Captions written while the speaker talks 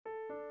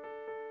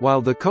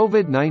While the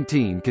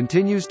COVID-19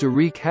 continues to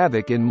wreak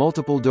havoc in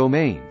multiple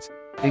domains,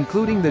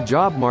 including the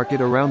job market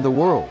around the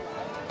world,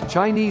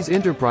 Chinese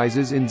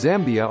enterprises in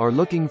Zambia are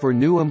looking for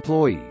new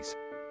employees.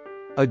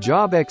 A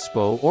job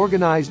expo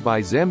organized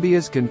by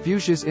Zambia's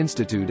Confucius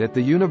Institute at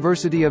the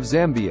University of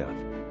Zambia,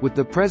 with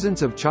the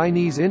presence of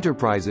Chinese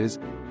enterprises,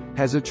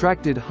 has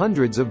attracted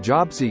hundreds of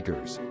job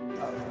seekers.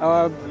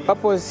 Our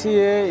purpose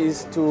here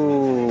is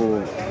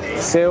to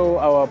sell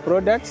our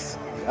products,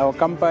 our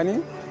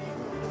company,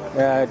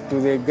 to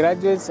the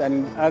graduates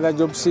and other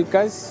job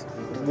seekers,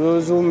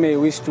 those who may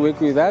wish to work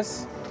with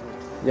us.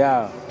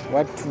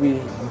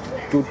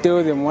 To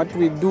tell them what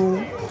we do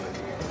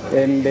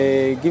and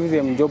give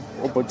them job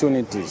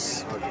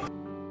opportunities.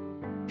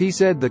 He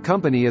said the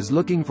company is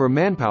looking for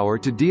manpower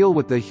to deal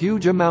with the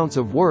huge amounts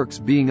of works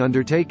being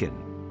undertaken.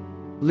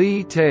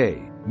 Lee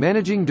Tae,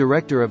 managing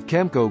director of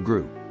Camco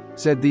Group,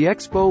 said the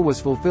expo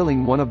was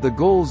fulfilling one of the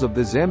goals of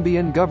the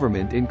Zambian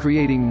government in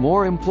creating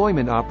more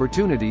employment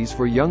opportunities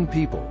for young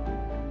people.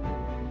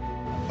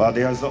 But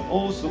there's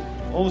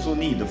also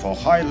need for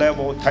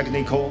high-level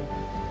technical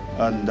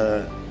and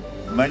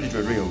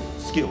managerial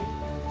skill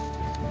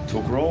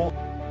to grow.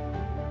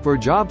 For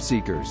job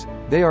seekers,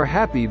 they are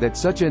happy that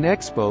such an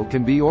expo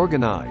can be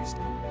organized.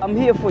 I'm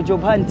here for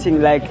job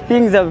hunting. Like,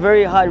 things are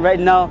very hard right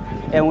now,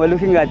 and we're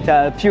looking at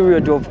a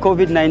period of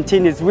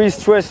COVID-19. It's really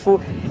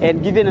stressful,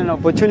 and given an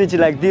opportunity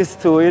like this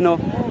to,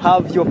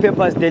 have your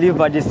papers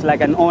delivered is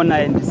like an honor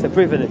and it's a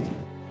privilege.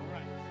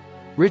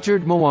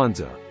 Richard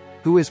Mwanza,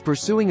 who is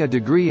pursuing a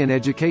degree in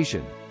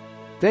education,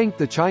 thanked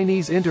the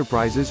Chinese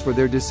enterprises for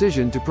their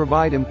decision to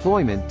provide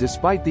employment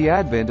despite the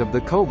advent of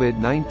the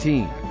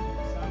COVID-19.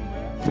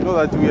 You know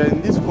that we are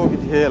in this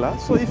COVID era,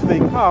 so if they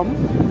come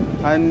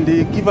and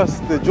they give us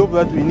the job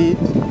that we need,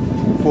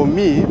 for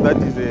me, that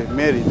is a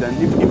merit and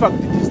in fact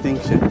a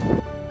distinction.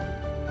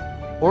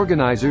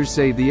 Organizers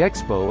say the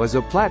expo is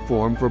a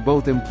platform for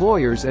both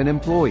employers and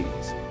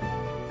employees.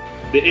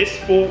 The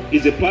expo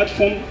is a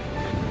platform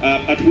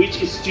at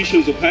which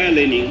institutions of higher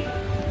learning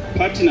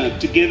partner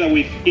together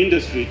with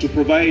industry to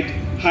provide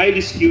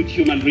highly skilled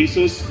human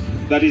resource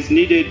that is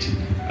needed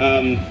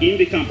in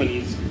the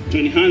companies to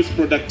enhance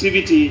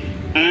productivity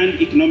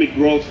and economic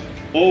growth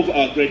of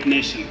our great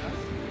nation,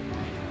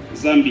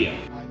 Zambia.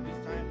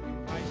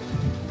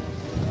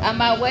 I'm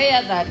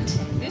aware that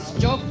this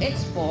job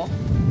expo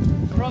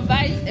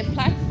provides a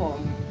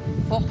platform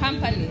for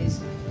companies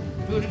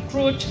to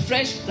recruit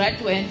fresh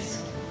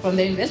graduates from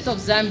the University of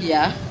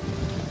Zambia,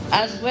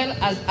 as well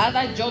as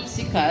other job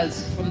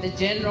seekers from the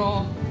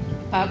general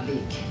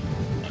public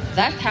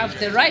that have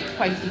the right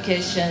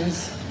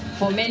qualifications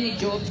for many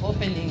job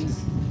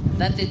openings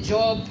that the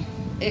job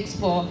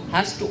expo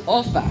has to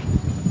offer,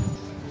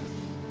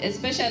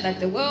 especially that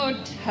the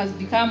world has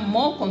become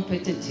more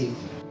competitive.